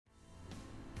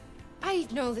I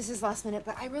know this is last minute,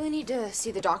 but I really need to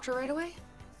see the doctor right away.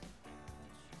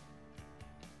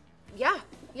 Yeah,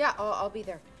 I'll be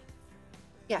there.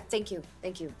 Yeah, thank you.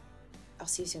 I'll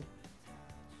see you soon.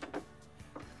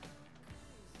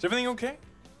 Is everything okay?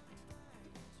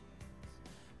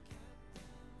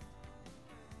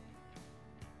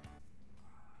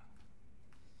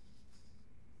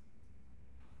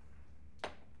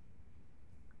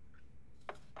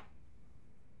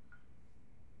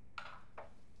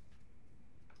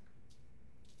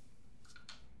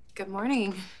 Good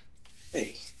morning.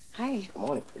 Hey. Hi. Good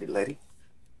morning, pretty lady.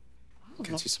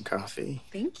 Got you some coffee.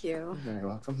 Thank you. You're very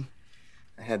welcome.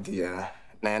 I had the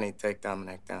nanny take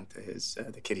Dominic down to his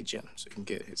the kiddie gym so he can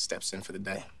get his steps in for the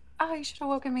day. Oh, you should have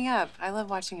woken me up. I love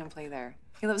watching him play there.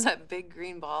 He loves that big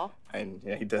green ball. And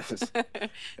yeah, he does.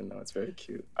 And no, it's very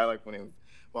cute. I like when he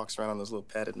walks around on those little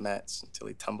padded mats until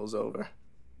he tumbles over.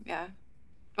 Yeah.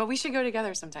 Well, we should go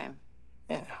together sometime.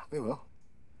 Yeah, we will.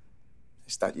 I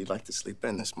just thought you'd like to sleep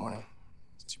in this morning,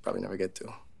 since you probably never get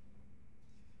to.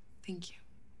 Thank you.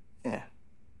 Yeah.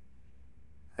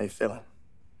 How you feeling?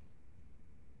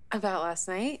 About last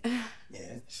night?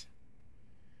 Yes.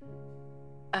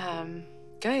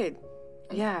 Good.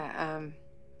 Yeah, I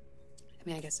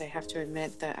mean, I guess I have to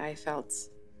admit that I felt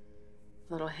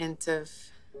a little hint of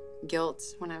guilt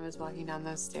when I was walking down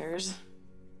those stairs.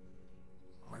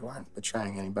 We weren't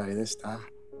betraying anybody this time.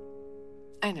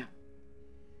 I know.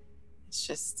 It's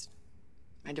just,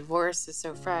 my divorce is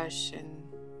so fresh, and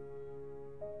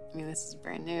I mean, this is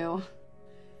brand new.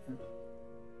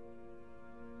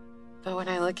 But when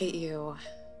I look at you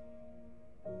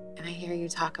and I hear you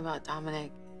talk about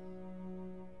Dominic,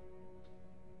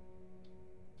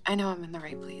 I know I'm in the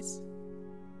right place.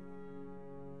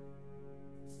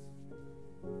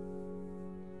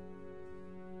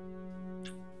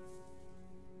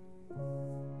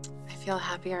 I feel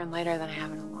happier and lighter than I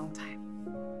have in a long time.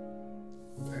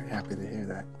 I'm very happy to hear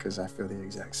that, because I feel the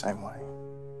exact same way.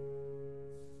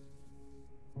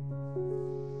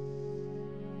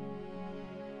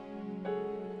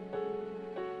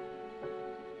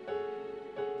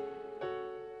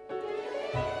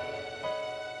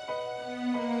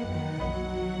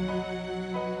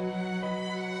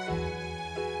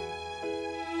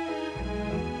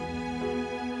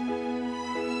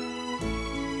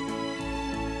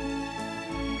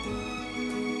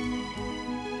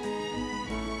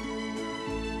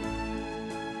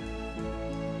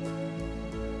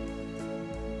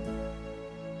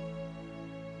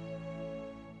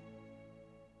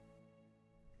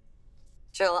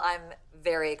 Jill, I'm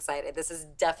very excited. This is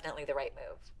definitely the right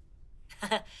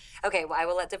move. Okay, well, I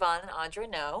will let Devon and Audra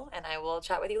know, and I will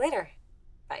chat with you later.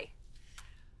 Bye.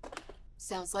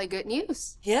 Sounds like good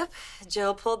news. Yep,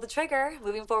 Jill pulled the trigger,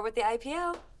 moving forward with the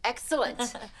IPO.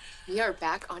 Excellent. We are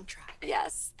back on track.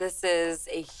 Yes, this is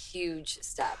a huge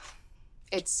step.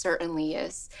 It certainly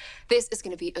is. This is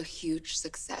going to be a huge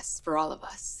success for all of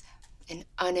us in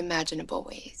unimaginable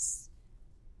ways.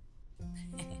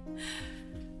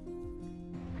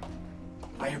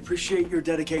 I appreciate your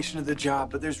dedication to the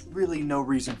job, but there's really no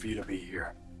reason for you to be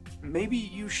here. Maybe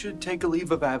you should take a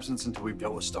leave of absence until we've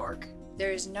dealt with Stark.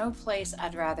 There is no place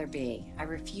I'd rather be. I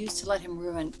refuse to let him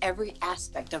ruin every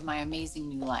aspect of my amazing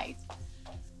new life.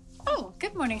 Oh,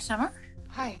 good morning, Summer.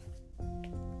 Hi.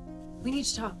 We need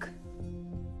to talk.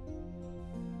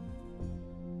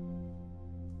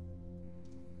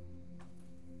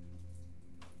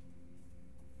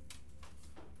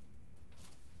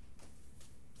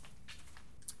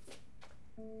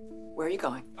 Where are you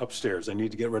going? Upstairs. I need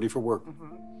to get ready for work.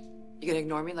 You gonna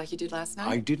ignore me like you did last night?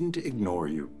 I didn't ignore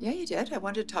you. Yeah, you did. I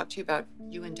wanted to talk to you about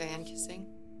you and Diane kissing,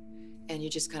 and you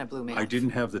just kind of blew me I off.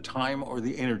 didn't have the time or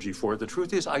the energy for it. The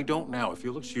truth is, I don't now. If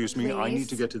you'll excuse me, I need Please?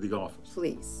 to get to the office.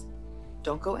 Please,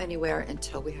 don't go anywhere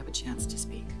until we have a chance to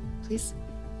speak. Please?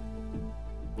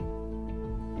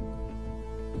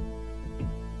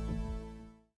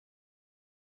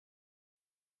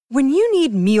 When you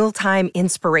need mealtime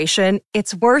inspiration,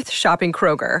 it's worth shopping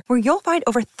Kroger, where you'll find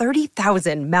over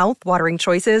 30,000 mouthwatering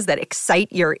choices that excite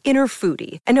your inner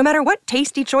foodie. And no matter what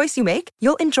tasty choice you make,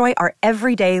 you'll enjoy our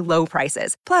everyday low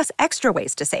prices, plus extra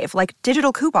ways to save, like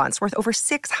digital coupons worth over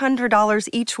 $600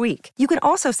 each week. You can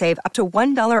also save up to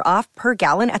 $1 off per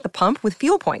gallon at the pump with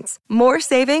fuel points. More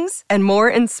savings and more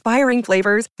inspiring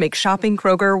flavors make shopping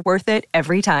Kroger worth it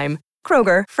every time.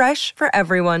 Kroger, fresh for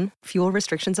everyone. Fuel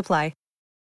restrictions apply.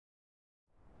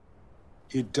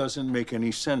 It doesn't make any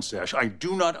sense, Ash. I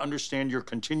do not understand your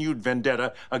continued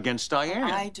vendetta against Diane.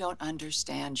 I don't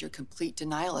understand your complete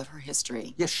denial of her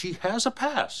history. Yes, she has a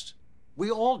past.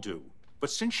 We all do.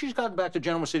 But since she's gotten back to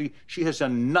Genoa City, she has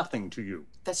done nothing to you.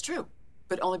 That's true.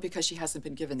 but only because she hasn't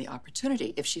been given the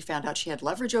opportunity. If she found out she had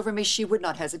leverage over me, she would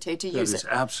not hesitate to That use is it.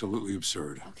 absolutely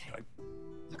absurd. Okay.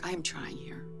 Look, I am trying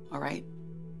here, all right?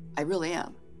 I really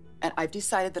am. And I've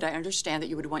decided that I understand that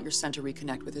you would want your son to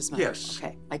reconnect with his mother. Yes.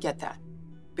 Okay, I get that.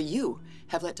 But you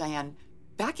have let Diane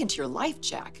back into your life,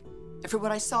 Jack. And from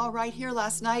what I saw right here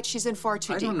last night, she's in far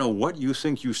too I deep. don't know what you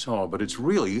think you saw, but it's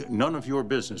really none of your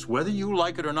business. Whether you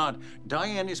like it or not,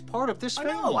 Diane is part of this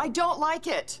family. No, I don't like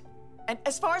it. And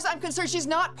as far as I'm concerned, she's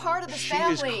not part of this She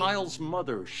family. is Kyle's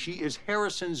mother. She is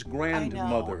Harrison's I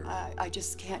grandmother. know. I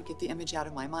just can't get the image out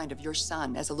of my mind of your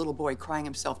son as a little boy crying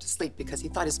himself to sleep because he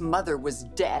thought his mother was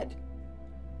dead.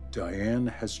 Diane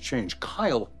has changed.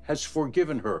 Kyle has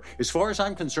forgiven her. As far as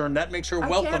I'm concerned, that makes her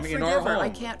welcome in our home. I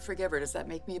can't forgive her. Does that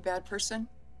make me a bad person?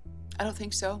 I don't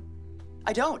think so.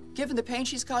 I don't. Given the pain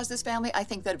she's caused this family, I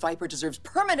think that Viper deserves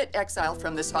permanent exile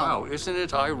from this home. Wow, isn't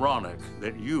it ironic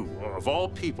that you, of all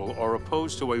people, are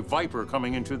opposed to a Viper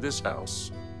coming into this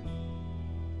house?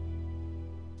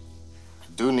 I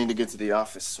do need to get to the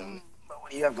office soon. But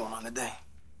what do you have going on today?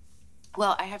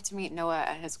 Well, I have to meet Noah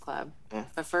at his club. Yeah.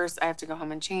 But first, I have to go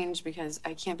home and change because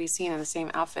I can't be seen in the same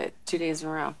outfit 2 days in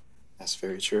a row. That's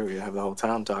very true. You have the whole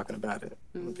town talking about it.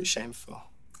 It would be shameful.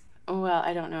 Well,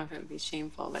 I don't know if it would be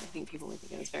shameful, but I think people would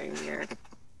think it was very weird.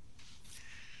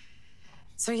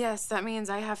 So, yes, that means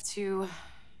I have to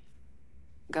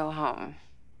go home.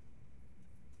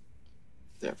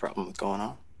 Is there a problem with going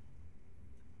on?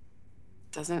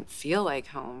 Doesn't feel like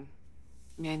home.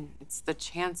 I mean, it's the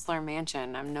Chancellor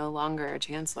Mansion. I'm no longer a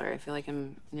Chancellor. I feel like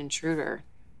I'm an intruder.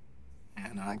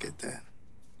 Yeah, no, I get that.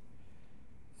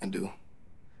 I do.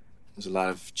 There's a lot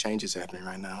of changes happening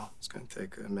right now. It's going to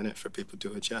take a minute for people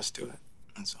to adjust to it.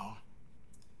 That's all.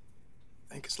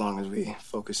 I think as long as we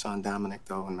focus on Dominic,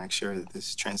 though, and make sure that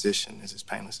this transition is as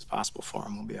painless as possible for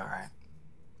him, we'll be all right.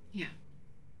 Yeah.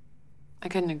 I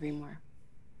couldn't agree more.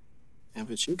 Yeah,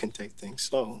 but you can take things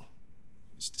slow.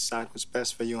 Just decide what's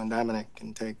best for you and Dominic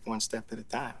and take one step at a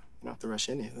time. You don't have to rush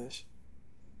any of this.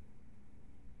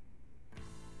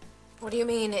 What do you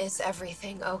mean, is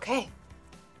everything okay?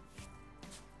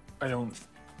 I don't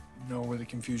know where the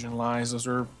confusion lies. Those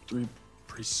are three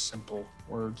pretty simple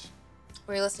words.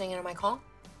 Were you listening into my call?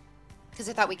 Because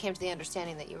I thought we came to the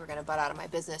understanding that you were going to butt out of my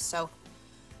business, so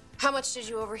how much did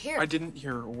you overhear? I didn't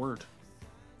hear a word.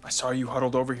 I saw you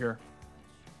huddled over here.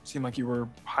 Seemed like you were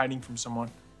hiding from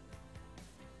someone.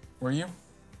 Were you?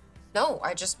 No,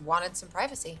 I just wanted some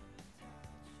privacy.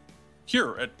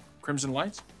 Here at Crimson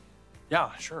Lights?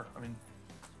 Yeah, sure. I mean,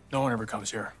 no one ever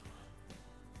comes here.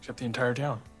 Except the entire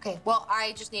town. Okay, well,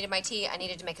 I just needed my tea. I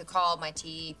needed to make a call. My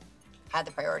tea had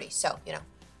the priority, so, you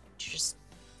just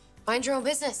mind your own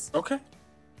business. Okay.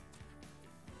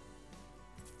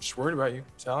 Just worried about you,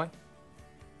 Sally.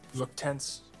 You look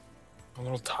tense. A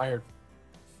little tired.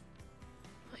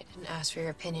 I didn't ask for your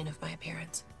opinion of my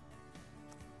appearance.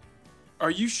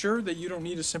 Are you sure that you don't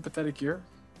need a sympathetic ear?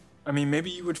 I mean, maybe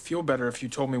you would feel better if you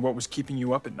told me what was keeping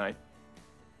you up at night.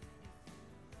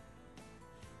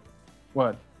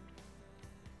 What?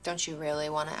 Don't you really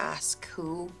want to ask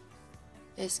who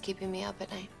is keeping me up at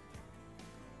night?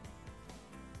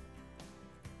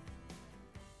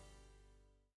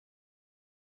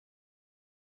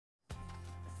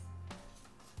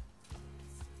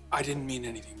 I didn't mean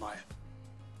anything by it.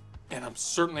 And I'm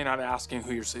certainly not asking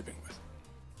who you're sleeping with.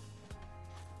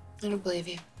 I don't believe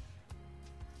you.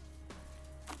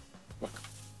 Look,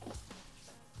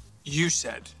 you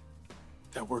said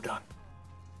that we're done.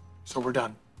 So we're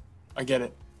done. I get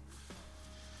it.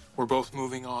 We're both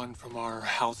moving on from our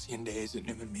halcyon days at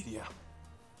Newman Media.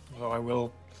 Although I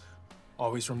will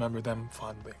always remember them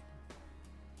fondly.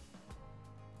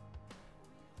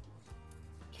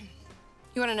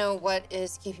 You want to know what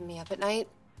is keeping me up at night?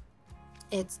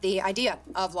 It's the idea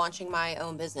of launching my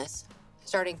own business.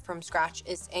 Starting from scratch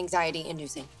is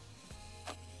anxiety-inducing.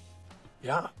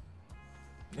 Yeah,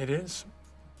 it is.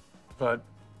 But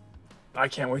I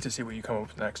can't wait to see what you come up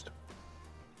with next.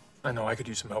 I know I could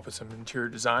use some help with some interior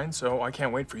design, so I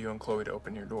can't wait for you and Chloe to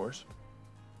open your doors.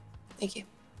 Thank you.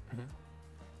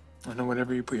 I know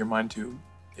whatever you put your mind to,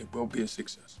 it will be a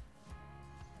success.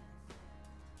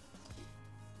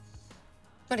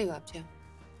 What are you up to?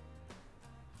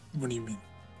 What do you mean?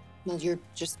 Well, you're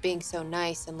just being so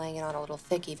nice and laying it on a little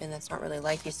thick even. That's not really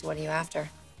like you, so what are you after?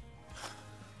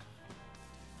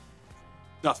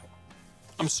 Nothing.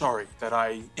 I'm sorry that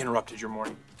I interrupted your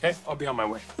morning, okay? I'll be on my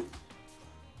way.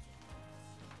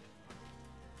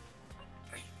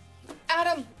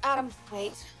 Adam,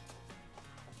 wait.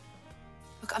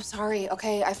 Look, I'm sorry,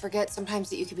 okay? I forget sometimes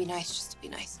that you can be nice just to be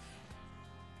nice.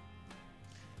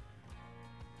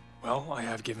 Well, I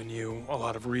have given you a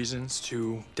lot of reasons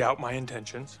to doubt my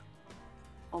intentions.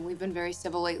 Well, we've been very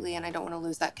civil lately, and I don't want to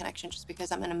lose that connection just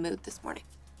because I'm in a mood this morning.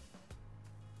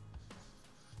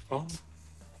 Well,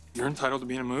 you're entitled to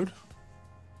be in a mood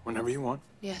whenever you want.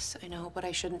 Yes, I know, but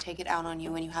I shouldn't take it out on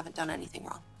you when you haven't done anything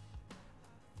wrong.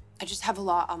 I just have a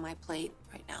lot on my plate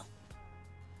right now.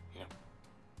 Yeah.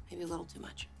 Maybe a little too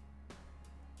much.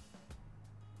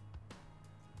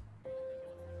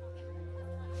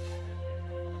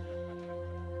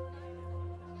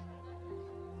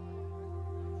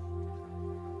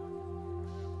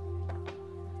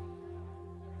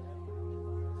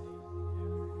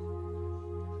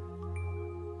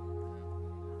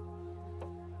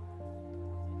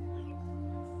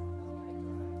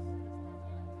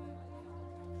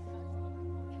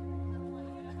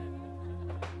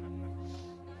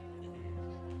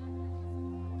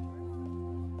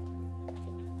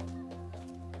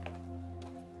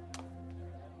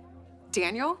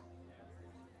 Daniel?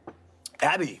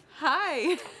 Abby,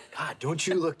 Hi. God, don't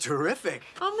you look terrific?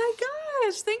 Oh my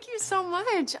gosh, thank you so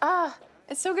much.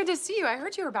 It's so good to see you. I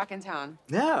heard you were back in town.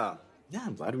 Yeah,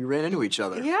 I'm glad we ran into each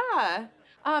other. Yeah.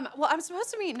 Well, I'm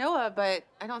supposed to meet Noah, but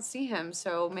I don't see him,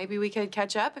 so maybe we could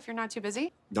catch up if you're not too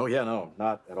busy. No,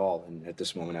 not at all. And at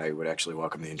this moment, I would actually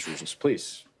welcome the intrusions.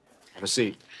 Please, have a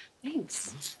seat.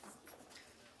 Thanks.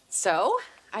 So,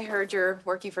 I heard you're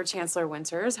working for Chancellor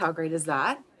Winters. How great is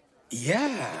that?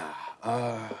 Yeah,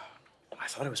 I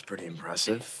thought it was pretty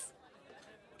impressive.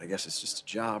 But I guess it's just a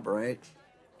job, right?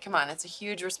 Come on, it's a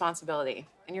huge responsibility.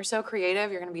 And you're so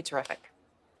creative, you're gonna be terrific.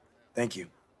 Thank you.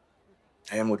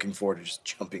 I am looking forward to just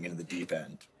jumping into the deep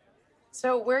end.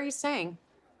 So, where are you staying?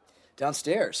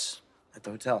 Downstairs at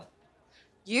the hotel.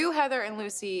 You, Heather, and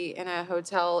Lucy in a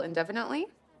hotel indefinitely?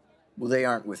 Well, they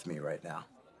aren't with me right now.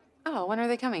 Oh, when are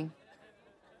they coming?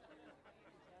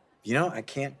 You know, I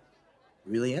can't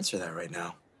really answer that right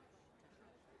now.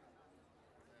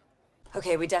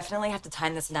 Okay, we definitely have to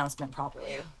time this announcement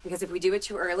properly. Because if we do it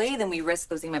too early, then we risk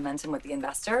losing momentum with the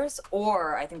investors,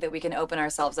 or I think that we can open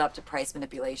ourselves up to price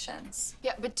manipulations.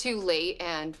 Yeah, but too late,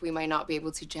 and we might not be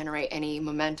able to generate any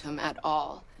momentum at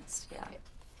all. Yeah.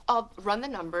 I'll run the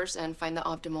numbers and find the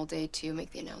optimal day to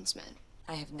make the announcement.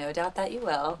 I have no doubt that you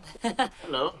will.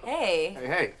 Hello. Hey.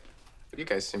 Hey. What do you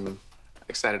guys seem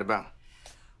excited about?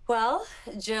 Well,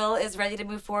 Jill is ready to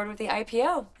move forward with the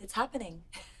IPO. It's happening.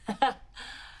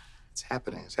 It's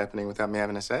happening. It's happening without me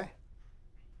having to say.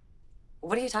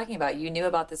 What are you talking about? You knew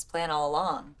about this plan all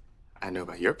along. I know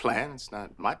about your plan. It's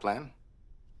not my plan.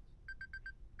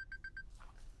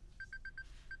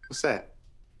 What's that?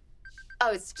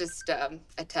 Oh, it's just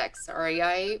a text. Sorry,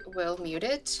 I will mute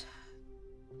it.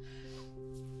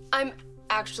 I'm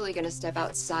actually gonna step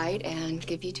outside and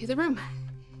give you to the room.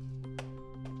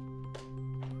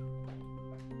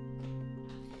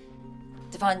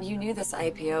 Devon, you knew this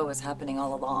IPO was happening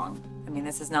all along. I mean,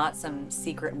 this is not some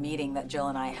secret meeting that Jill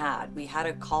and I had. We had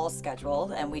a call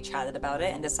scheduled and we chatted about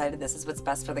it and decided this is what's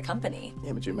best for the company.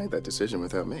 Yeah, but you made that decision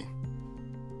without me.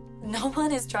 No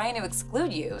one is trying to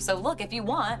exclude you. So look, if you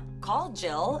want, call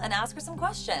Jill and ask her some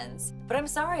questions. But I'm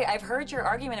sorry, I've heard your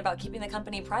argument about keeping the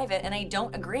company private and I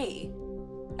don't agree.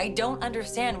 I don't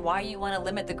understand why you want to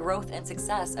limit the growth and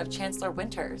success of Chancellor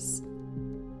Winters.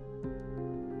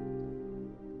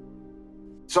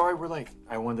 Sorry we're late.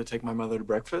 I wanted to take my mother to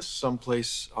breakfast,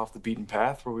 someplace off the beaten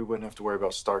path where we wouldn't have to worry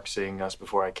about Stark seeing us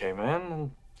before I came in.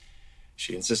 And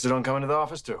she insisted on coming to the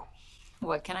office too.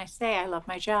 What can I say? I love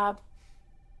my job.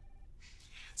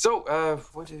 So,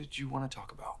 what did you want to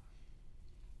talk about?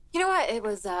 You know what? It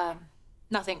was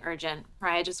nothing urgent,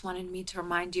 right? I just wanted me to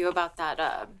remind you about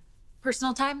that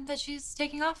personal time that she's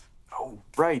taking off. Oh,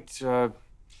 right.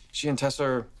 She and Tessa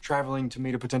are traveling to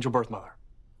meet a potential birth mother.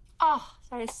 Oh,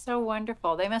 that is so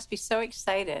wonderful. They must be so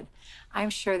excited.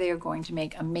 I'm sure they are going to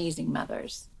make amazing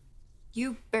mothers.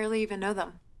 You barely even know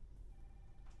them.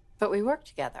 But we work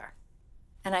together.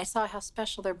 And I saw how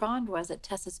special their bond was at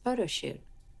Tessa's photo shoot.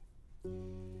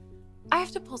 I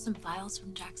have to pull some files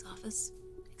from Jack's office.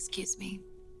 Excuse me.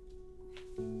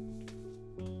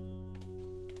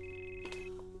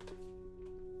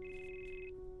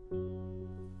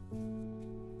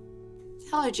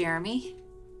 Hello, Jeremy.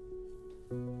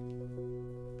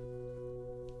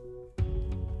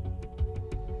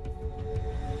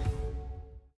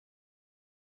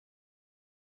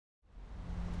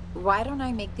 Why don't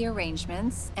I make the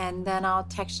arrangements and then I'll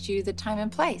text you the time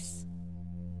and place?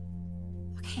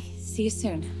 Okay, see you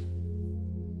soon.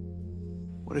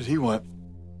 What did he want?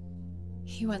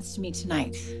 He wants to meet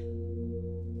tonight.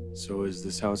 So is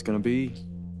this how it's gonna be?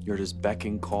 You're just beck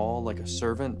and call like a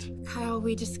servant? Kyle,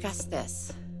 we discussed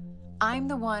this. I'm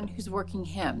the one who's working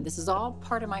him. This is all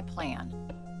part of my plan.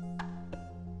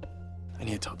 I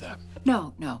need to tell Dad.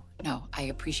 No. I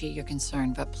appreciate your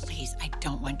concern, but please, I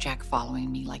don't want Jack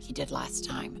following me like he did last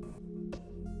time.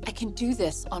 I can do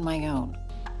this on my own.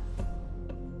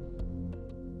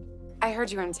 I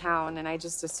heard you were in town, and I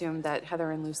just assumed that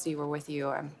Heather and Lucy were with you.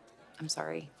 I'm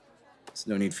sorry. There's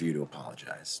no need for you to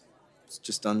apologize. It's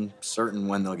just uncertain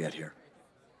when they'll get here.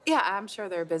 Yeah, I'm sure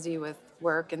they're busy with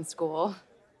work and school.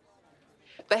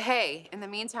 But hey, in the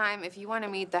meantime, if you want to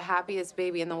meet the happiest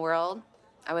baby in the world,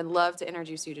 I would love to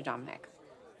introduce you to Dominic.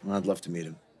 Well, I'd love to meet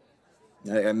him.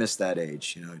 I miss that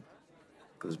age, you know. It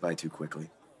goes by too quickly.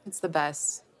 It's the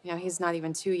best. You know, he's not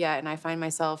even 2 yet, and I find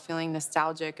myself feeling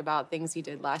nostalgic about things he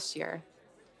did last year.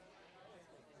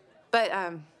 But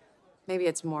maybe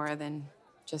it's more than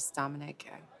just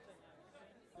Dominic.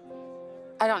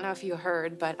 I don't know if you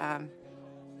heard, but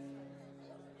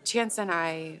Chance and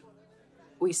I,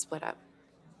 we split up.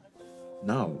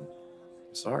 No,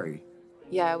 sorry.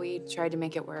 Yeah, we tried to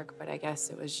make it work, but I guess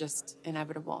it was just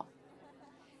inevitable.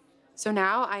 So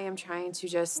now I am trying to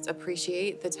just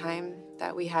appreciate the time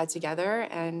that we had together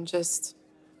and just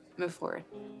move forward.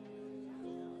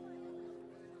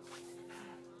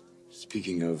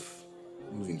 Speaking of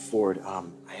moving forward, I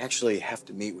actually have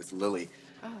to meet with Lily.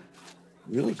 Oh.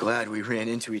 Really glad we ran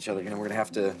into each other. You know, we're gonna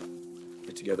have to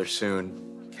get together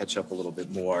soon, catch up a little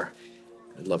bit more.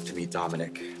 I'd love to meet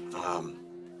Dominic.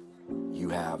 You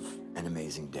have an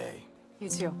amazing day. You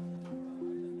too.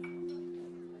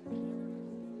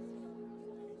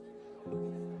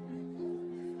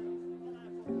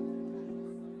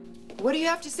 What do you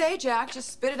have to say, Jack?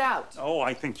 Just spit it out. Oh,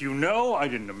 I think you know. I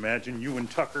didn't imagine you and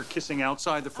Tucker kissing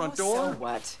outside the front door. So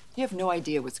what? You have no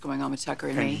idea what's going on with Tucker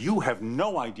and me. And you have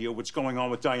no idea what's going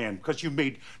on with Diane because you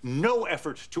made no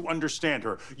effort to understand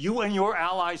her. You and your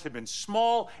allies have been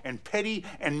small and petty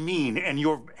and mean, and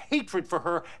your hatred for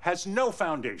her has no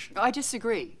foundation. I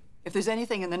disagree. If there's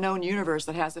anything in the known universe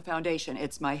that has a foundation,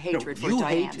 it's my hatred for you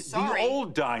Diane. hate Sorry. the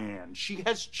old Diane. She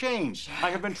has changed. I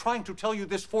have been trying to tell you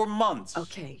this for months.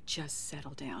 Okay, just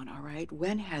settle down, all right?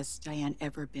 When has Diane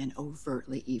ever been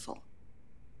overtly evil?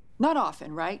 Not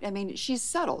often, right? I mean, she's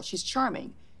subtle, she's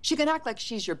charming. She can act like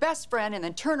she's your best friend and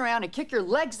then turn around and kick your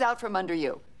legs out from under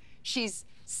you. She's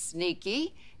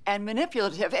sneaky and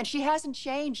manipulative, and she hasn't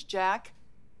changed, Jack.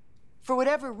 For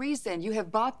whatever reason, you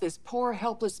have bought this poor,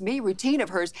 helpless me routine of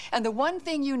hers, and the one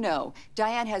thing you know,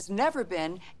 Diane has never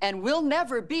been and will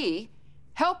never be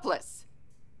helpless.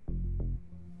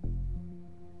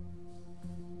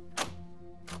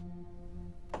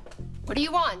 What do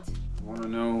you want? I want to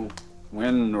know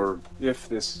when or if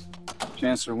this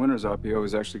Chancellor Winters IPO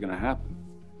is actually going to happen.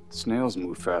 Snails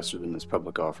move faster than this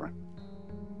public offering.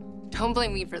 Don't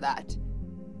blame me for that.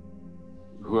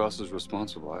 Who else is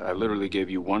responsible? I literally gave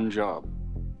you one job.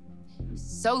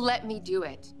 So let me do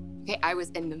it. Okay, I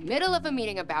was in the middle of a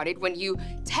meeting about it when you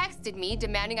texted me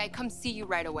demanding I come see you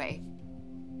right away.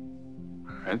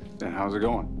 All right, then how's it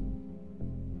going?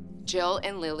 Jill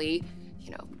and Lily,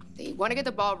 you know, they want to get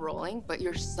the ball rolling, but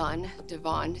your son,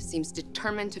 Devon, seems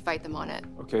determined to fight them on it.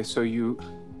 Okay, so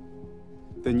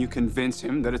then you convince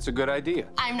him that it's a good idea.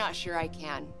 I'm not sure I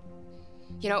can.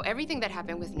 You know, everything that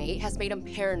happened with Nate has made him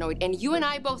paranoid, and you and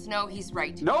I both know he's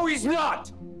right. No, he's not!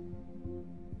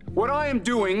 What I am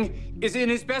doing is in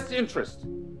his best interest.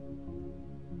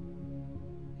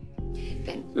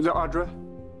 Then... Audra,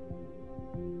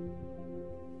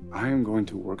 I am going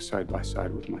to work side by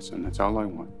side with my son. That's all I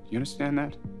want. You understand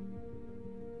that?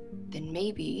 Then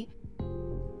maybe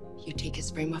you take his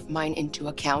frame of mind into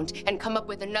account and come up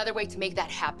with another way to make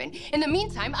that happen. In the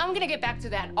meantime, I'm gonna get back to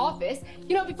that office,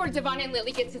 you know, before Devon and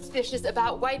Lily get suspicious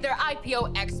about why their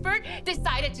IPO expert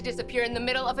decided to disappear in the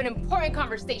middle of an important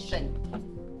conversation.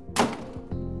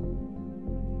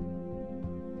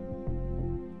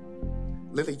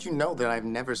 Lily, you know that I've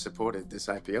never supported this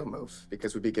IPO move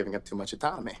because we'd be giving up too much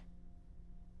autonomy.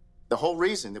 The whole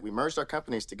reason that we merged our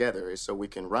companies together is so we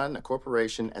can run a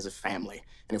corporation as a family.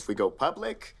 And if we go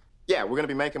public, yeah, we're gonna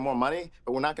be making more money,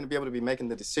 but we're not gonna be able to be making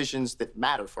the decisions that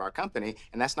matter for our company,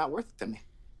 and that's not worth it to me.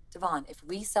 Devon, if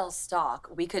we sell stock,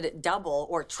 we could double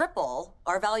or triple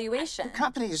our valuation. The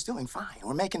company is doing fine.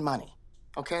 We're making money,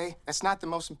 okay? That's not the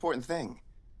most important thing.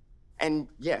 And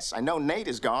yes, I know Nate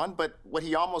is gone, but what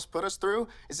he almost put us through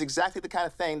is exactly the kind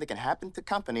of thing that can happen to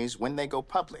companies when they go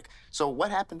public. So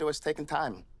what happened to us taking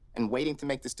time and waiting to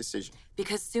make this decision?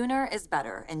 Because sooner is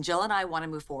better, and Jill and I want to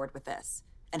move forward with this.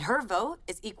 And her vote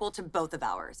is equal to both of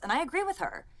ours, and I agree with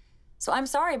her. So I'm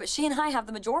sorry, but she and I have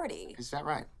the majority. Is that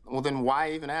right? Well, then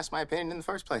why even ask my opinion in the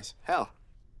first place? Hell,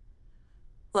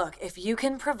 Look, if you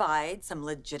can provide some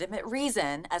legitimate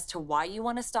reason as to why you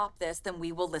want to stop this, then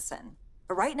we will listen.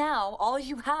 But right now, all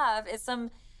you have is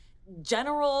some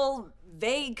general,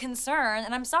 vague concern,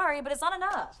 and I'm sorry, but it's not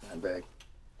enough. It's not vague.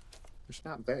 It's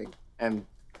not vague. And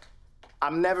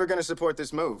I'm never gonna support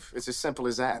this move. It's as simple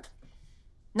as that.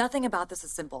 Nothing about this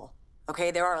is simple,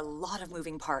 okay? There are a lot of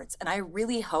moving parts, and I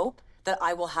really hope that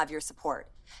I will have your support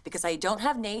because I don't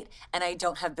have Nate and I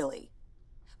don't have Billy.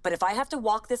 But if I have to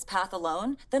walk this path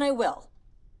alone, then I will.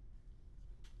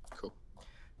 Cool.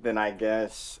 Then I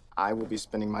guess I will be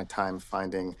spending my time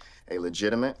finding a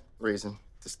legitimate reason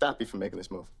to stop you from making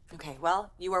this move. Okay,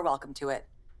 well, you are welcome to it.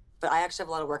 But I actually have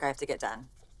a lot of work I have to get done.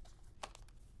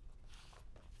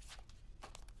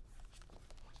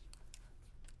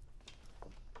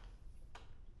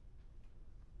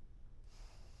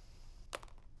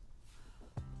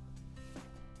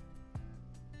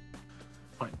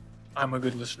 Fine. I'm a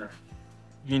good listener.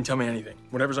 You can tell me anything,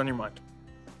 whatever's on your mind.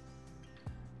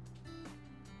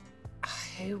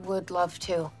 I would love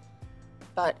to,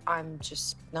 but I'm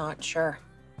just not sure.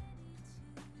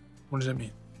 What does that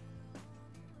mean?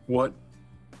 What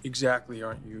exactly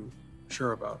aren't you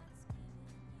sure about?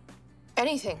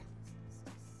 Anything.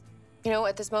 You know,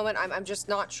 at this moment, I'm just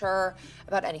not sure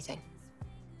about anything.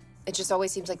 It just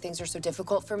always seems like things are so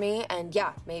difficult for me, and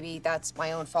yeah, maybe that's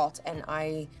my own fault, and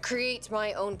I create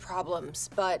my own problems,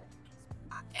 but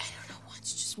I don't know,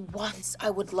 just once, I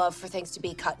would love for things to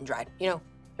be cut and dried. You know,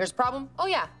 there's a problem, oh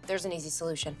yeah, there's an easy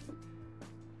solution.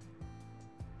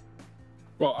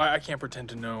 Well, I can't pretend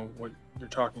to know what you're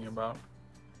talking about.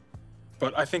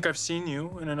 But I think I've seen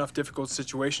you in enough difficult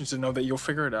situations to know that you'll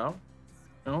figure it out.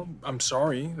 You know, I'm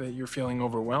sorry that you're feeling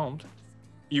overwhelmed.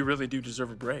 You really do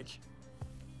deserve a break.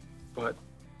 But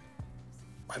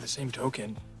by the same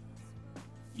token,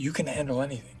 you can handle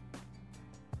anything.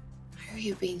 Why are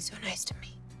you being so nice to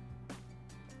me?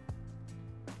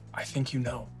 I think you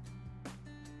know.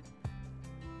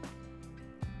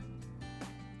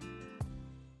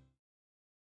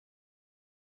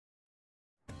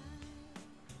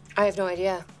 I have no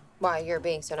idea why you're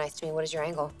being so nice to me. What is your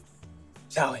angle?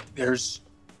 Sally, there's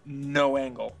no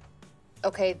angle.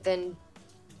 Okay, then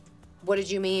what did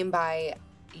you mean by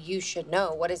you should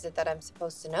know? What is it that I'm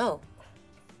supposed to know?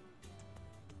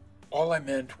 All I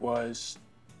meant was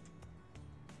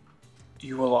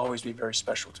you will always be very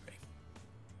special to me.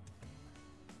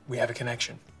 We have a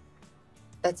connection.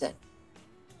 That's it.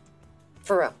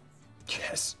 For real.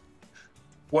 Yes.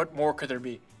 What more could there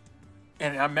be?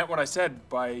 And I meant what I said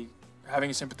by having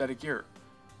a sympathetic ear.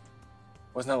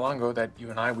 Wasn't that long ago that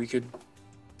you and I, we could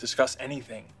discuss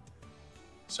anything.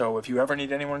 So if you ever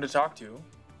need anyone to talk to,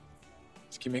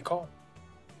 just give me a call.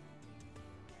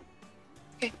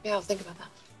 Okay, yeah, I'll think about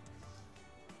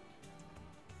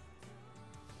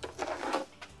that.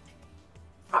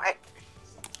 All right.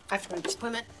 I have to make this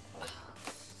appointment.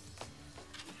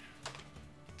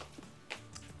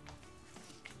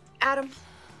 Adam.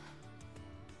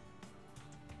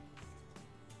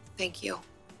 Thank you.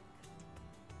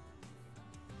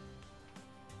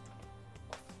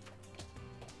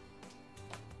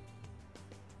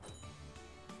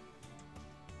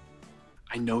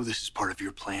 I know this is part of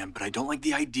your plan, but I don't like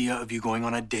the idea of you going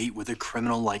on a date with a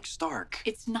criminal like Stark.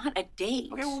 It's not a date.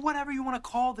 Okay, well, whatever you want to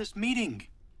call this meeting.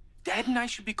 Dad and I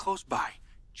should be close by,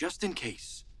 just in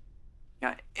case.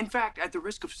 Yeah, in fact, at the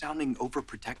risk of sounding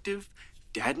overprotective,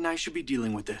 Dad and I should be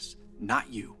dealing with this,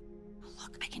 not you.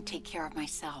 Look, I can take care of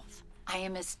myself. I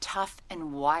am as tough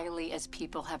and wily as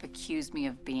people have accused me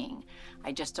of being.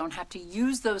 I just don't have to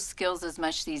use those skills as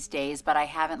much these days, but I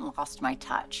haven't lost my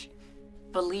touch.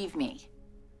 Believe me,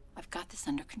 I've got this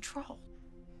under control.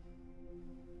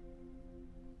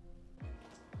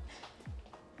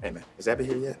 Hey, man, is Abby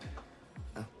here yet?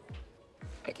 No?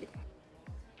 Thank you.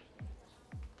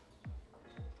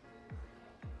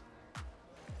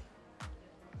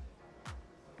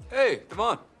 Hey, come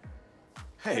on.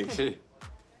 Hey. Hey.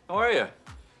 How are you?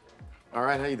 All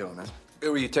right, how you doing, man?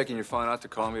 Were you taking your phone out to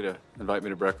call me to invite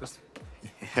me to breakfast?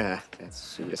 Yeah,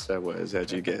 yes, I was.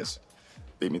 How'd you guess?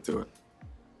 Beat me to it.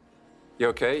 You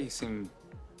okay? You seem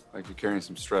like you're carrying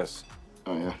some stress.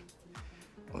 Oh, yeah.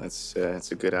 Well, that's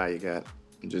a good eye you got.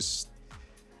 I'm just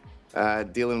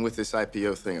dealing with this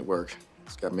IPO thing at work.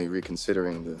 It's got me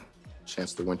reconsidering the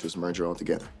Chancellor Winters merger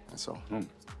altogether. That's all.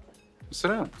 Sit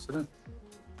down. Sit down.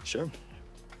 Sure.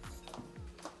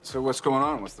 So what's going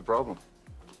on? What's the problem?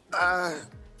 I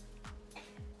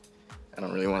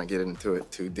don't really want to get into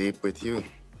it too deep with you.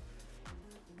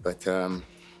 But I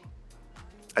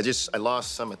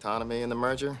lost some autonomy in the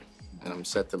merger, and I'm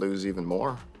set to lose even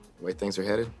more the way things are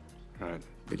headed. Right.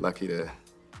 Be lucky to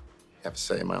have a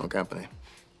say in my own company.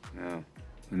 Yeah.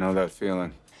 You know that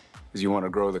feeling? Because you want to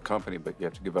grow the company, but you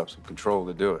have to give up some control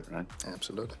to do it, right?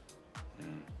 Absolutely.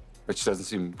 Which doesn't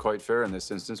seem quite fair in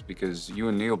this instance because you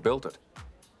and Neil built it.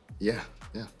 Yeah,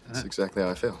 that's exactly how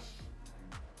I feel.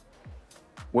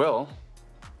 Well,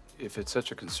 if it's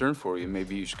such a concern for you,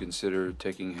 maybe you should consider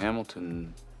taking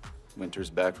Hamilton Winters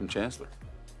back from Chancellor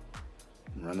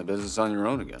and run the business on your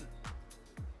own again.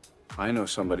 I know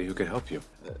somebody who could help you.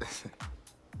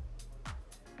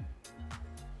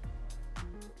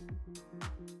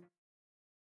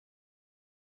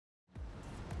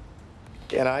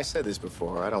 Yeah, I said this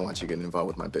before. I don't want you getting involved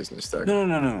with my business, Doug.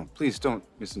 No. Please don't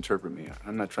misinterpret me.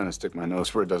 I'm not trying to stick my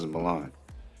nose where it doesn't belong.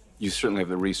 You certainly have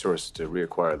the resources to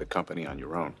reacquire the company on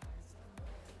your own.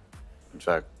 In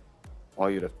fact, all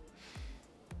you'd have...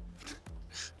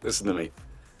 Listen to me.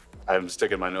 I'm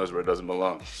sticking my nose where it doesn't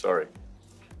belong. Sorry.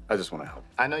 I just want to help.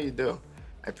 I know you do.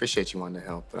 I appreciate you wanting to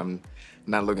help, but I'm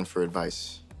not looking for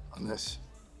advice on this.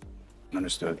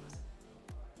 Understood.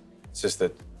 It's just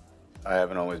that I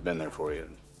haven't always been there for you.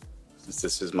 Since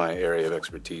this is my area of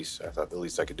expertise, I thought the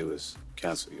least I could do is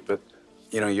counsel you. But,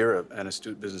 you know, you're an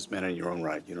astute businessman in your own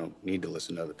right. You don't need to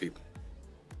listen to other people.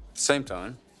 At the same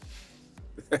time,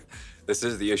 this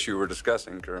is the issue we're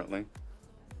discussing currently.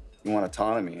 You want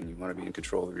autonomy and you want to be in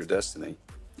control of your destiny.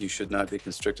 You should not be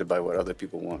constricted by what other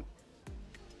people want.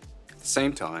 At the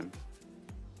same time,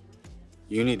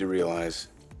 you need to realize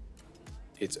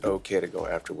it's okay to go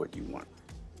after what you want.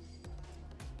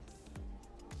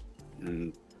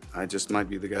 And I just might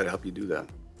be the guy to help you do that.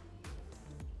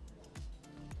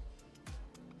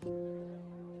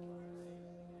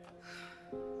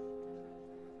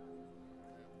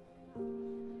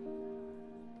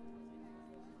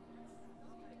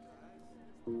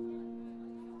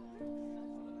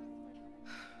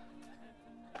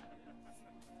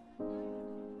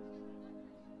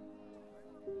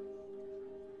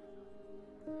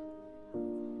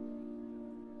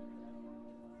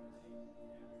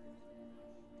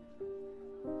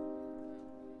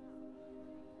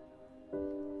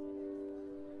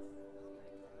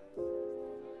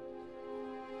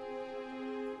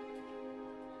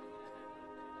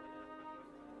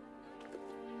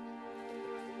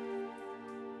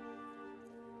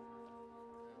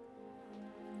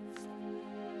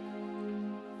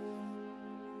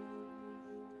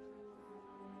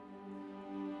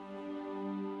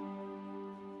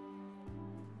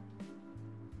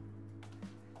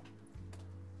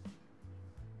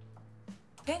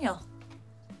 Daniel.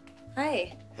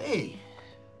 Hi. Hey,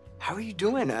 how are you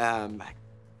doing? I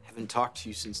haven't talked to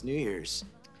you since New Year's.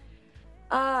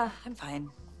 I'm fine.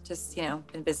 Just,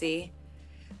 been busy.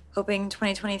 Hoping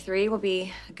 2023 will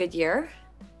be a good year.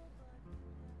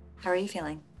 How are you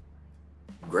feeling?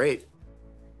 Great.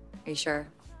 Are you sure?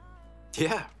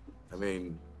 Yeah. I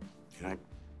mean, I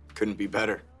couldn't be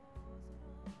better.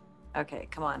 Okay,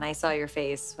 come on. I saw your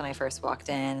face when I first walked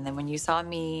in, and then when you saw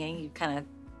me, you kind of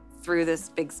threw this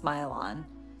big smile on.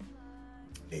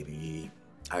 Maybe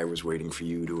I was waiting for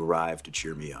you to arrive to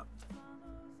cheer me up.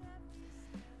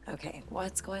 Okay,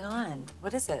 what's going on?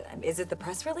 What is it? Is it the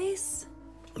press release?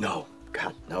 No,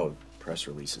 God, no. Press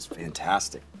release is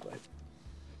fantastic, but...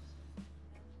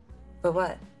 But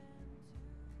what?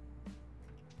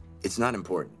 It's not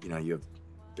important. You have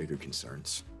bigger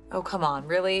concerns. Oh, come on.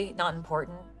 Really? Not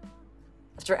important?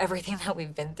 After everything that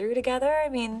we've been through together? I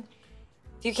mean,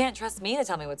 if you can't trust me to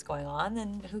tell me what's going on,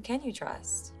 then who can you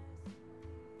trust?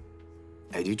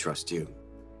 I do trust you.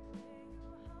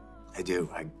 I do.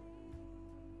 I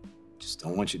just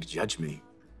don't want you to judge me.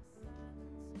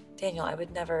 Daniel, I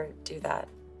would never do that.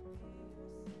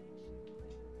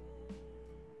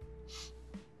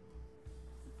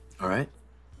 All right.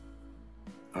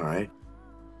 All right.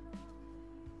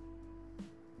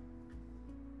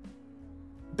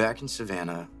 Back in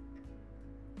Savannah,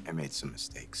 I made some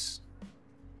mistakes.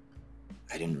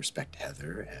 I didn't respect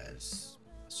Heather as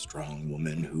a strong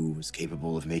woman who was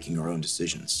capable of making her own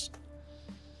decisions.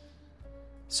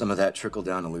 Some of that trickled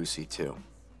down to Lucy, too.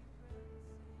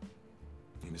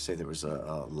 I'm going to say there was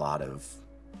a lot of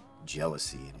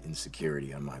jealousy and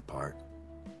insecurity on my part.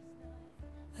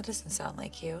 That doesn't sound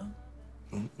like you.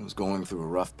 I was going through a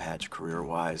rough patch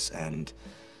career-wise, and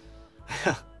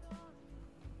I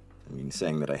mean,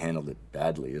 saying that I handled it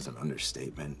badly is an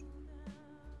understatement.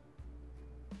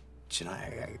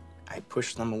 But, I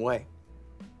pushed them away,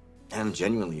 and I'm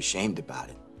genuinely ashamed about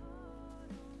it.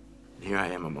 And here I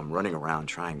am, I'm running around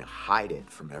trying to hide it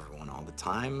from everyone all the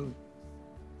time,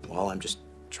 while I'm just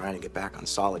trying to get back on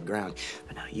solid ground.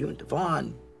 But now you and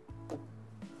Devon,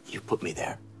 you put me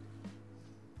there.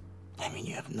 I mean,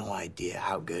 you have no idea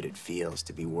how good it feels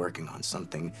to be working on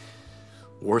something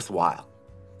worthwhile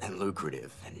and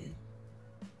lucrative.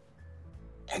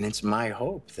 And it's my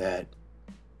hope that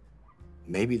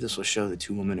maybe this will show the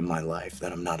two women in my life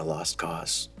that I'm not a lost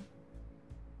cause.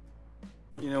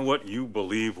 You know what? You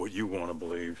believe what you want to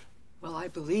believe. Well, I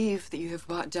believe that you have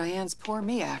bought Diane's Poor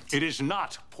Me act. It is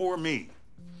not poor me.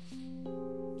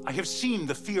 I have seen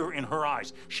the fear in her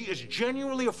eyes. She is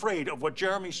genuinely afraid of what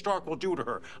Jeremy Stark will do to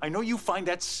her. I know you find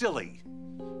that silly.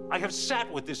 I have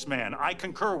sat with this man. I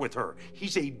concur with her.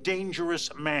 He's a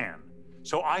dangerous man.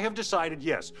 So I have decided,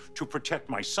 yes, to protect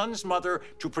my son's mother,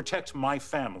 to protect my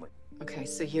family. Okay,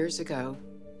 so years ago,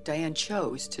 Diane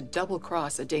chose to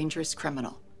double-cross a dangerous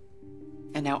criminal.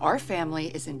 And now our family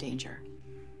is in danger.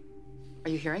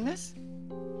 Are you hearing this?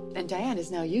 And Diane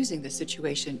is now using this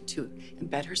situation to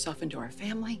embed herself into our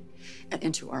family and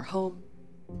into our home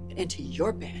and into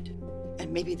your bed.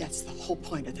 And maybe that's the whole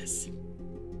point of this.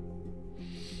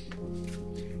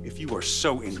 If you are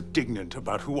so indignant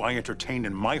about who I entertain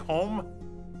in my home,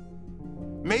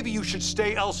 maybe you should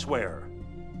stay elsewhere.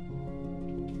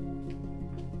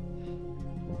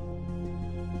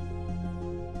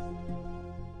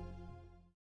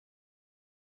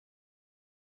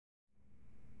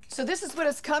 So this is what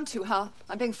it's come to, huh?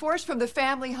 I'm being forced from the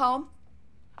family home.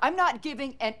 I'm not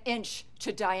giving an inch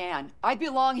to Diane. I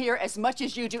belong here as much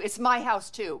as you do. It's my house,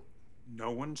 too.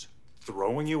 No one's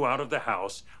throwing you out of the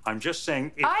house. I'm just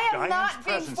saying if I am Diane's not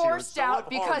being presence here is forced so out abhorrent-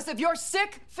 because of your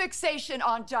sick fixation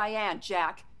on Diane,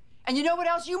 Jack. And you know what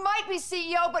else? You might be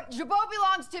CEO, but Jabot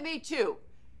belongs to me, too.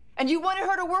 And you wanted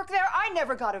her to work there? I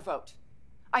never got a vote.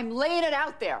 I'm laying it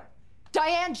out there.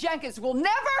 Diane Jenkins will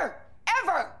never,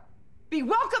 ever be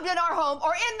welcomed in our home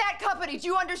or in that company. Do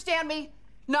you understand me?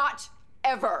 Not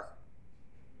ever.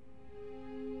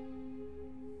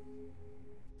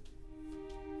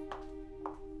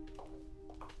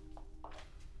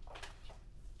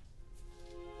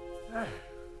 Hey,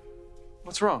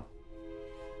 what's wrong?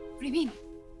 What do you mean?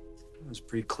 It was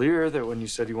pretty clear that when you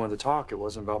said you wanted to talk, it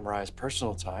wasn't about Mariah's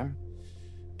personal time.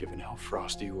 Given how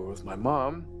frosty you were with my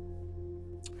mom,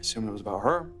 I assume it was about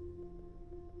her.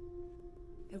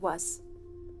 It was.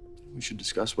 We should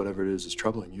discuss whatever it is that's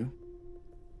troubling you.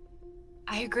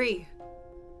 I agree.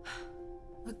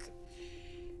 Look,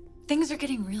 things are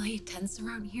getting really tense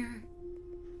around here.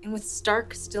 And with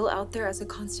Stark still out there as a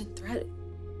constant threat,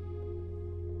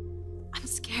 I'm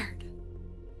scared.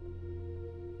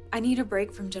 I need a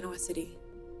break from Genoa City.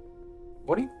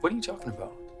 What are you talking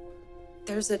about?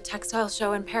 There's a textile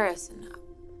show in Paris, and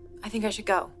I think I should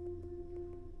go.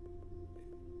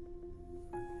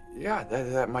 Yeah,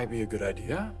 that might be a good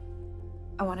idea.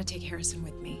 I want to take Harrison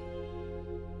with me.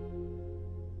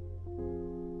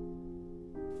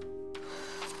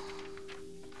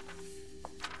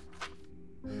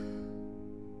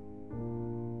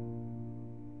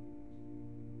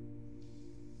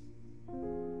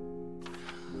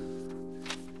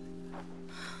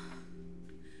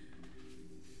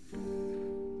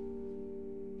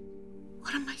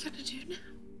 What am I gonna do now?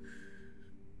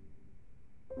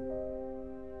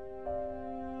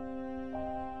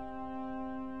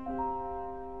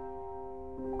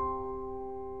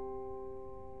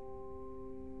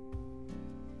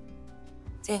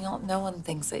 Daniel, no one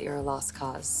thinks that you're a lost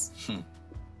cause. You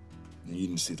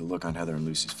didn't see the look on Heather and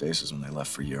Lucy's faces when they left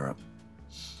for Europe.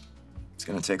 It's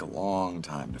gonna take a long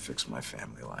time to fix my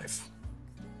family life.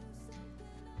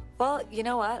 Well, you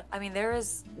know what? I mean, there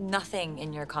is nothing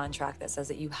in your contract that says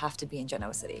that you have to be in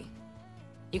Genoa City.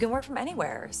 You can work from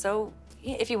anywhere. So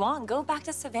if you want, go back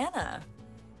to Savannah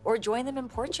or join them in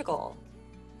Portugal.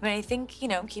 I mean, I think,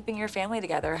 keeping your family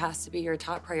together has to be your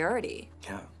top priority.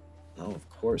 Yeah, no, of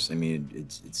course. I mean,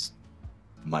 it's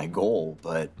my goal,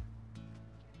 but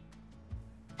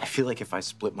I feel like if I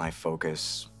split my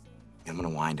focus, I'm gonna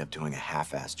wind up doing a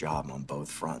half-assed job on both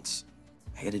fronts.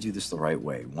 I gotta do this the right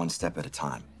way, one step at a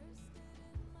time.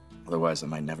 Otherwise, I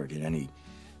might never get any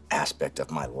aspect of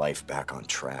my life back on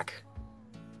track.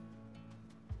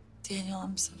 Daniel,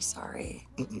 I'm so sorry.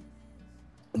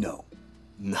 No.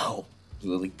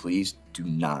 Lily, please do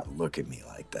not look at me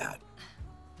like that.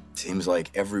 Seems like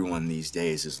everyone these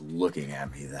days is looking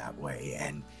at me that way,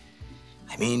 and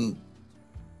I mean,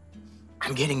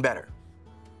 I'm getting better.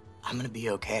 I'm gonna be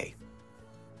okay.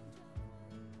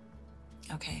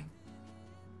 Okay.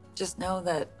 Just know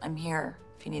that I'm here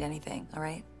if you need anything, all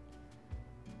right?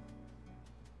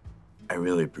 I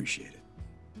really appreciate it.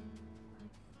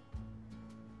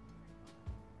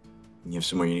 You have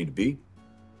somewhere you need to be?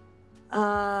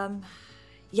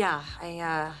 Yeah,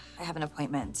 I have an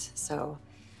appointment, so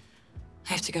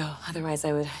I have to go. Otherwise,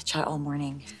 I would chat all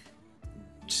morning.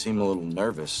 You seem a little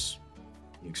nervous.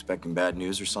 You expecting bad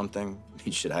news or something?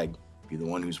 Should I be the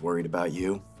one who's worried about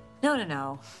you?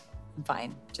 No. I'm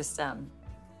fine. Just a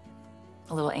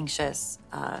little anxious.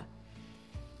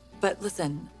 But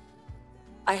listen,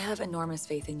 I have enormous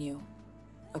faith in you,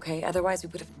 okay? Otherwise, we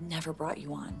would have never brought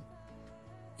you on.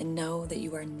 And know that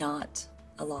you are not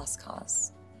a lost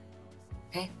cause,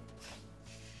 okay?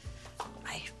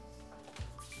 Bye.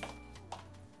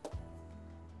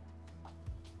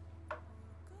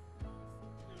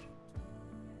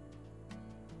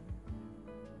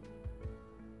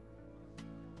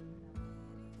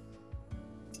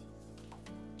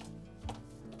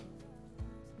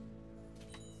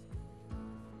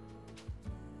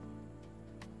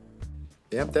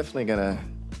 Yeah, I'm definitely gonna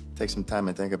take some time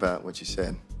and think about what you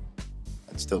said.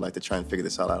 I'd still like to try and figure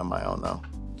this all out on my own, though.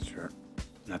 Sure.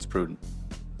 That's prudent.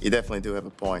 You definitely do have a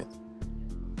point.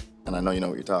 And I know you know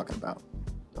what you're talking about.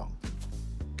 So.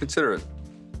 Consider it.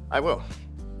 I will.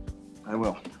 I'm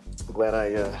glad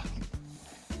I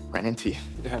ran into you.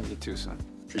 Yeah, me too, son.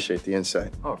 Appreciate the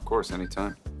insight. Oh, of course,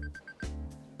 anytime.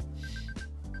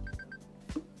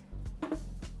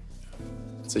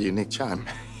 It's a unique chime.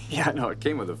 Yeah, no, it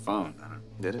came with a phone.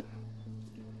 Did it?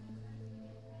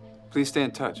 Please stay in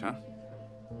touch, huh?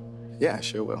 Yeah, I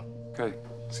sure will. Okay,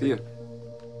 see ya.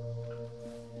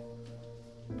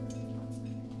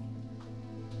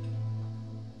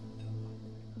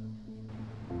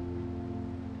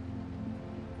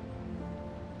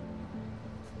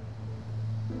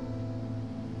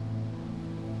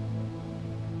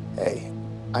 Hey,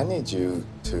 I need you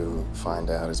to find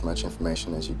out as much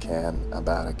information as you can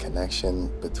about a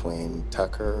connection between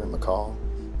Tucker McCall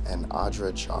and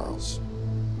Audra Charles.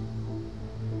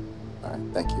 All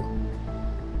right, thank you.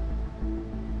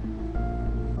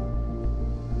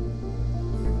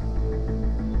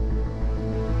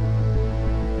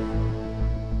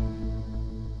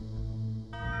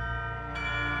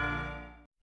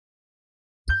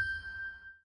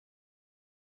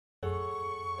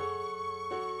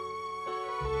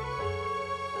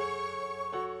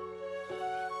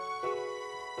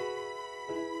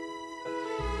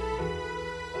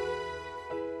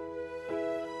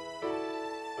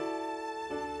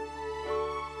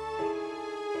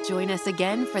 Join us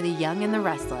again for The Young and the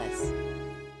Restless.